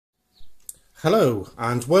Hello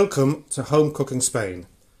and welcome to Home Cooking Spain.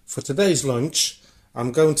 For today's lunch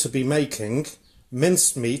I'm going to be making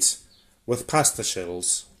minced meat with pasta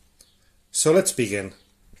shells. So let's begin.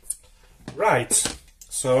 Right,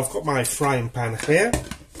 so I've got my frying pan here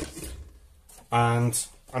and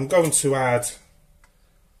I'm going to add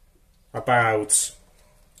about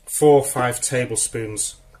 4 or 5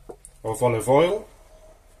 tablespoons of olive oil,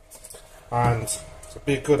 and it'd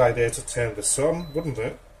be a good idea to turn this on, wouldn't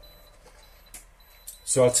it?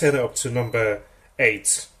 So I'll turn it up to number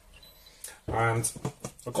 8, and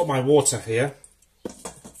I've got my water here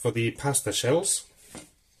for the pasta shells.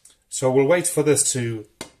 So we'll wait for this to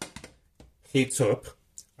heat up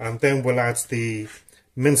and then we'll add the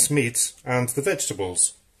minced meat and the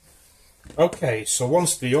vegetables. Okay, so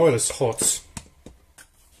once the oil is hotish,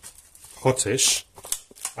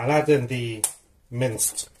 I'll add in the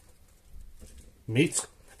minced meat.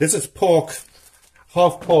 This is pork,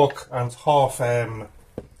 half and half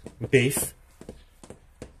beef.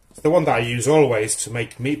 It's the one that I use always to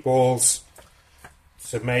make meatballs,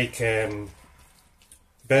 to make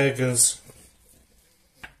burgers.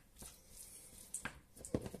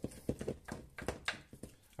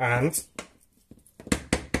 And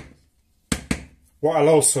what I'll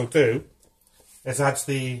also do is add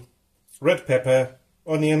the red pepper,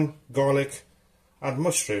 onion, garlic and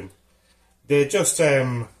mushroom. They're just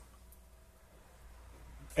I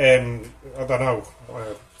don't know,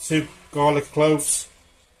 2 garlic cloves,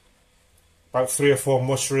 about 3 or 4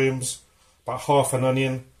 mushrooms, about half an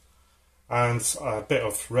onion and a bit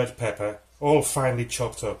of red pepper, all finely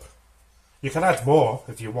chopped up. You can add more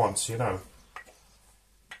if you want, you know,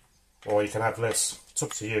 or you can add less, it's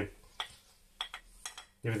up to you.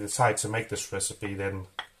 If you decide to make this recipe, then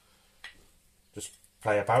just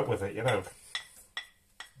play about with it, you know.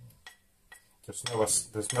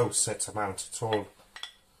 There's no set amount at all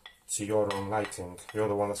to your own liking. You're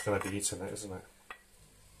the one that's going to be eating it, isn't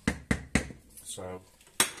it? So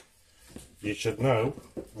you should know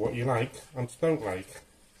what you like and don't like.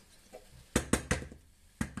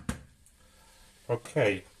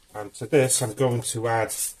 Okay, and to this I'm going to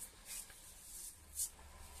add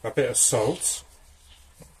a bit of salt.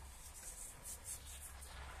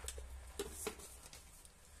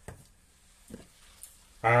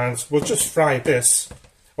 And we'll just fry this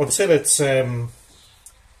until it's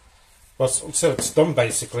until it's done,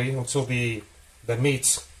 basically, until the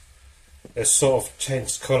meat is sort of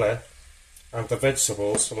changed colour and the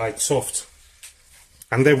vegetables are like soft,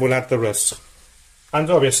 and then we'll add the rest. And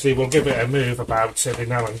obviously we'll give it a move about every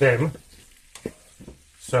now and then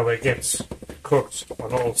so it gets cooked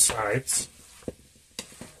on all sides.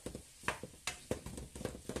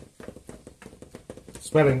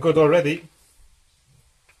 Smelling good already.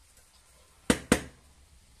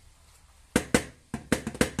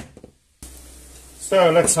 So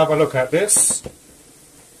let's have a look at this.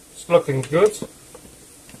 It's looking good.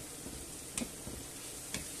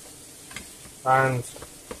 And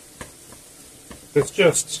there's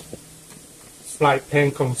just slight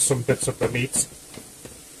pink on some bits of the meat.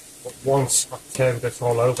 But once I've turned this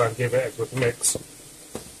all over and give it a good mix,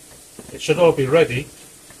 it should all be ready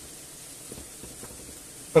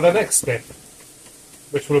for the next step,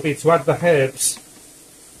 which will be to add the herbs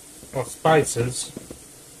or spices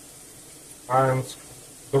and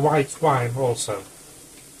the white wine also.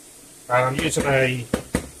 And I'm using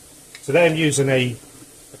today I'm using a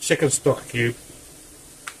chicken stock cube,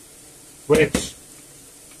 which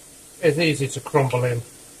is easy to crumble in.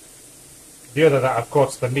 The other that I've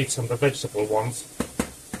got, the meat and the vegetable ones,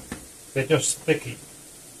 they're just sticky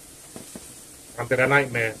and they're a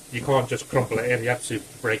nightmare. You can't just crumble it in, you have to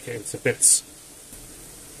break it into bits.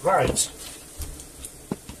 Right,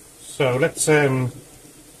 so let's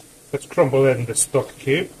crumble in the stock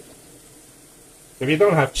cube. If you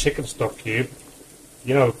don't have chicken stock cube,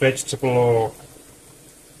 you know, vegetable or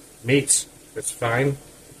meat, it's fine.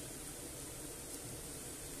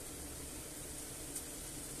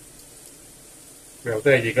 Well,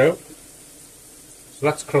 there you go. So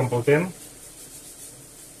that's crumbled in.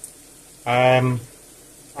 I'm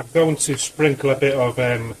going to sprinkle a bit of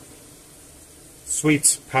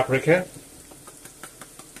sweet paprika.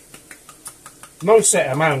 No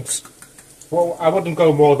set amount. Well, I wouldn't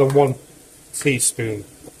go more than 1 teaspoon.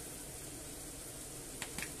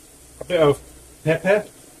 A bit of pepper,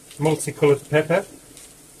 multicoloured pepper,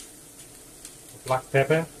 black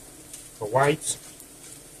pepper, or white,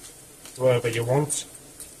 whatever you want,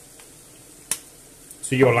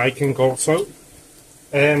 to your liking also.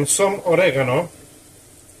 Some oregano.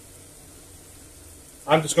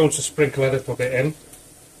 I'm just going to sprinkle a little bit in.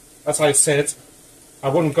 As I said, I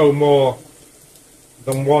wouldn't go more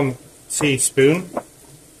than 1 teaspoon,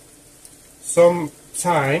 some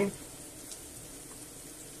thyme,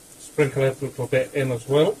 sprinkle a little bit in as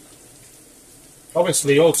well.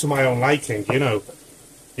 Obviously all to my own liking, you know.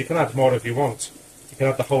 You can add more if you want. You can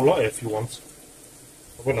add the whole lot if you want.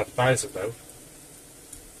 I wouldn't advise it though.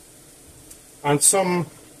 And some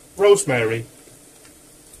rosemary.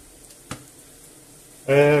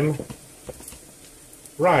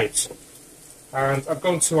 Right. And I'm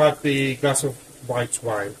going to add the glass of white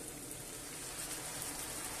wine.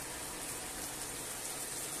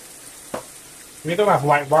 If you don't have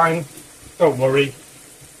white wine, don't worry.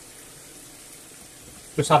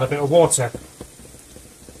 Just add a bit of water.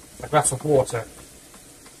 A glass of water.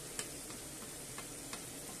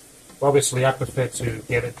 Obviously I prefer to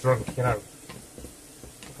get it drunk, you know.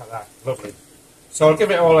 Look at that, lovely. So I'll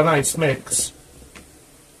give it all a nice mix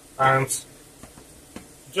and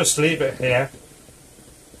just leave it here.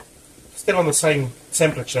 Still on the same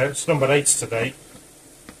temperature, it's number 8 today.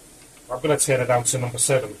 I'm going to turn it down to number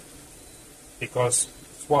 7 because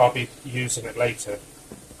it's what I'll be using it later.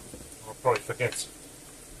 I'll probably forget.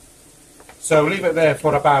 So leave it there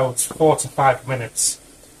for about 4 to 5 minutes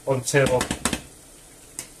until...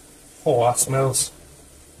 Oh, that smells.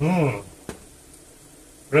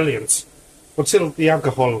 Brilliant. Until the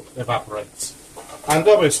alcohol evaporates. And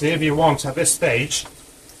obviously, if you want at this stage,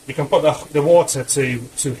 you can put the water to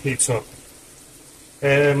heat up.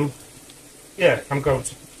 Yeah, I'm going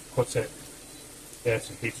to put it there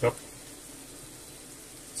to heat up.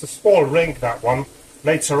 It's a small ring, that one.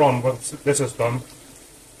 Later on, once this is done,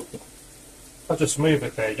 I'll just move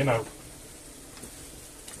it there, you know.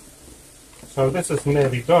 So this is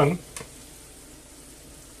nearly done.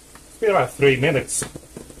 It's been about 3 minutes.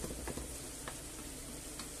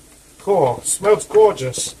 Cool, smells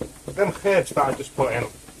gorgeous. Them herbs that I just put in.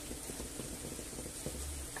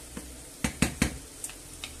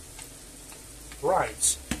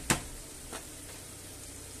 Right.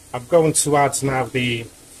 I'm going to add now the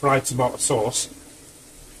fried tomato sauce.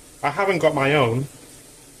 I haven't got my own.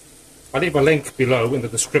 I'll leave a link below in the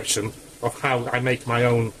description of how I make my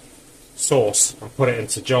own sauce and put it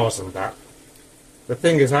into jars and that. The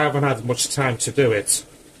thing is, I haven't had much time to do it,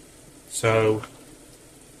 so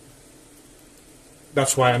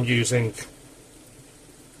that's why I'm using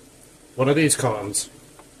one of these cartons.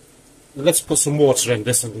 Let's put some water in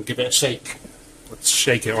this and give it a shake. Let's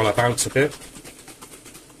shake it all about a bit.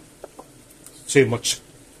 Too much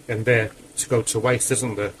in there to go to waste,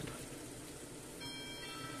 isn't there?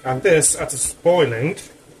 And this, as it's boiling,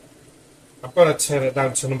 I'm going to turn it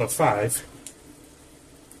down to number 5.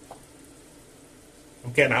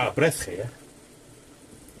 I'm getting out of breath here.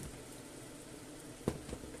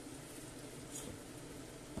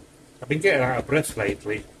 I've been getting out of breath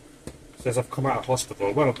lately since I've come out of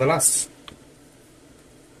hospital. Well, the last,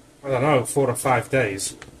 I don't know, 4 or 5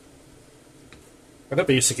 days. I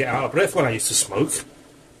never used to get out of breath when I used to smoke.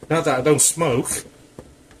 Now that I don't smoke,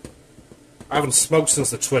 I haven't smoked since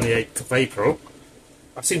the 28th of April,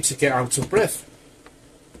 I seem to get out of breath.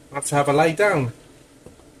 I have to have a lay down.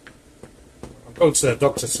 I'm going to the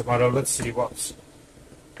doctor tomorrow. Let's see what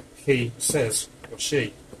he says, or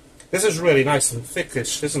she. This is really nice and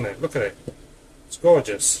thickish, isn't it? Look at it. It's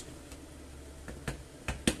gorgeous.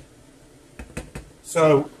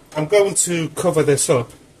 So I'm going to cover this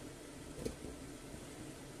up.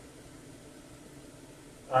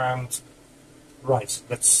 And right,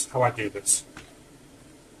 that's how I do this.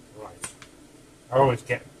 Right. I always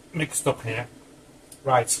get mixed up here.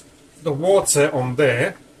 Right, the water on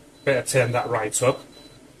there, better turn that right up.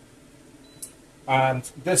 And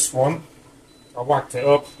this one, I whacked it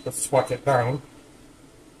up, let's whack it down.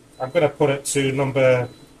 I'm going to put it to number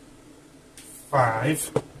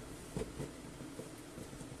 5.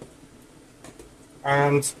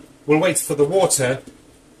 And we'll wait for the water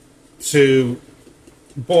to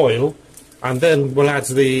boil, and then we'll add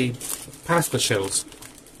the pasta shells.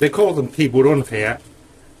 They call them tiburon here.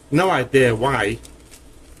 No idea why,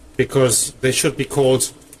 because they should be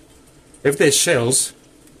called, if they're shells,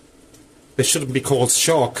 they shouldn't be called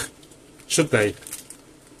shark, should they?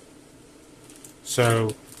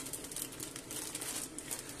 So,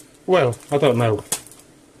 well, I don't know.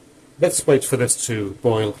 Let's wait for this to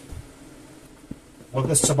boil. Well,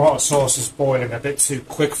 this tomato sauce is boiling a bit too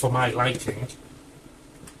quick for my liking.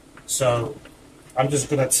 So I'm just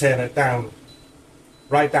going to turn it down,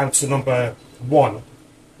 right down to number 1,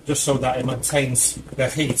 just so that it maintains the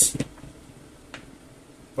heat,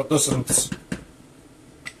 but doesn't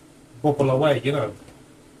bubble away, you know,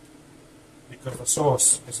 because the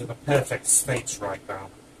sauce is in a perfect state right now.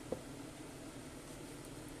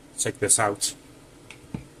 Take this out.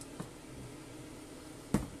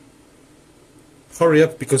 hurry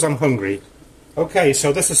up because I'm hungry. Okay,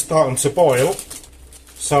 so this is starting to boil.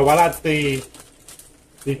 So I'll add the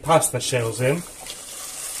pasta shells in,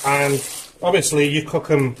 and obviously you cook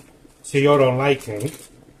them to your own liking.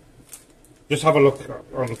 Just have a look,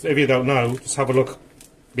 if you don't know, just have a look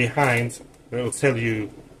behind. It'll tell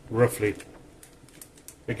you roughly.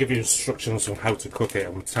 It'll give you instructions on how to cook it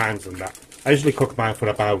and times and that. I usually cook mine for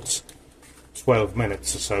about 12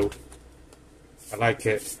 minutes or so. I like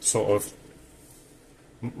it sort of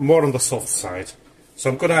more on the soft side. So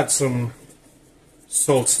I'm going to add some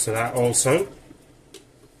salt to that also.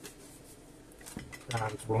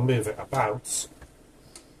 And we'll move it about.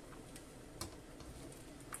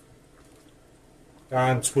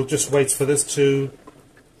 And we'll just wait for this to...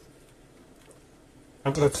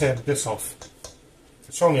 I'm going to turn this off.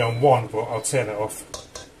 It's only on 1, but I'll turn it off.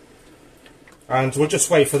 And we'll just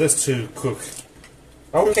wait for this to cook.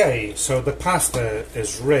 Okay, so the pasta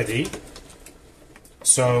is ready.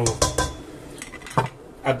 So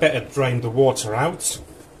I better drain the water out.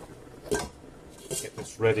 Get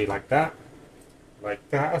this ready like that. Like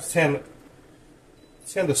that. I'll turn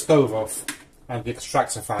the stove off and the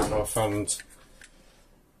extractor fan off, and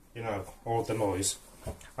you know, all the noise.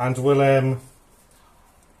 And we'll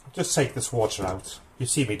just take this water out. You've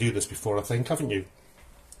seen me do this before, I think, haven't you?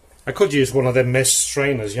 I could use one of them mesh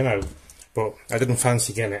strainers, you know, but I didn't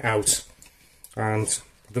fancy getting it out, and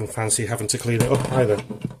I didn't fancy having to clean it up either.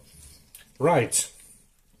 Right,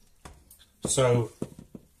 so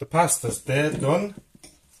the pasta's there, done,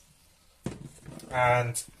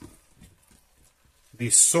 and the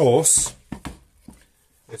sauce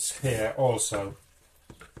is here also.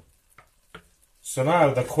 So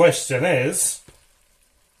now the question is,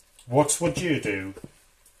 what would you do?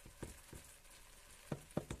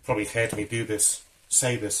 Probably heard me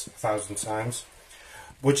say this 1,000 times.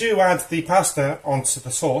 Would you add the pasta onto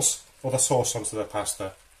the sauce, or the sauce onto the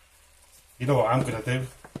pasta? You know what I'm going to do,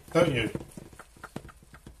 don't you?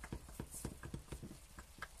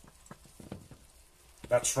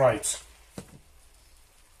 That's right.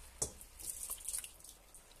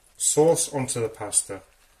 Sauce onto the pasta.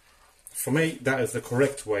 For me, that is the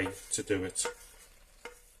correct way to do it.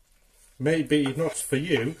 Maybe not for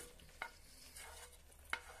you,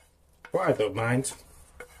 but I don't mind.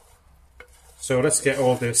 So let's get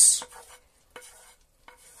all this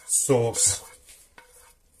sauce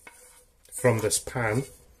from this pan,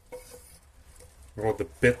 all the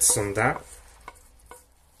bits and that.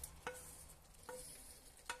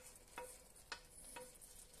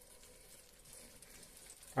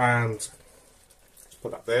 And let's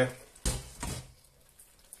put that there.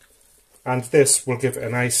 And this will give it a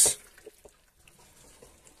nice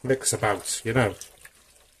mix about, you know.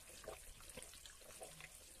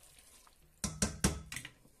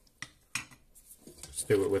 Let's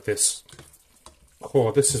do it with this.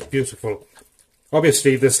 Oh, this is beautiful.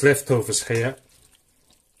 Obviously, there's leftovers here.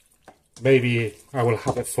 Maybe I will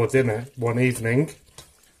have it for dinner one evening.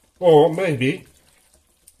 Or maybe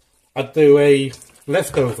I'd do a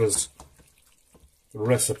leftovers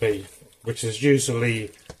recipe, which is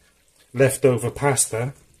usually leftover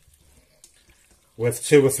pasta with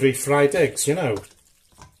 2 or 3 fried eggs, you know.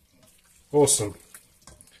 Awesome.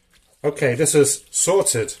 Okay, this is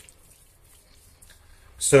sorted.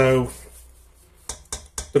 So,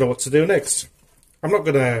 don't know what to do next. I'm not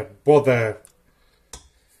going to bother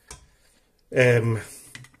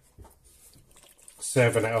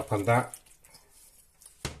serving it up and that.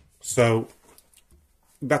 So,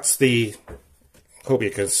 that's the... hope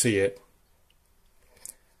you can see it.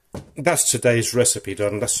 That's today's recipe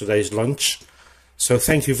done. That's today's lunch. So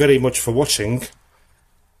thank you very much for watching,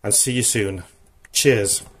 and see you soon.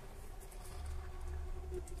 Cheers.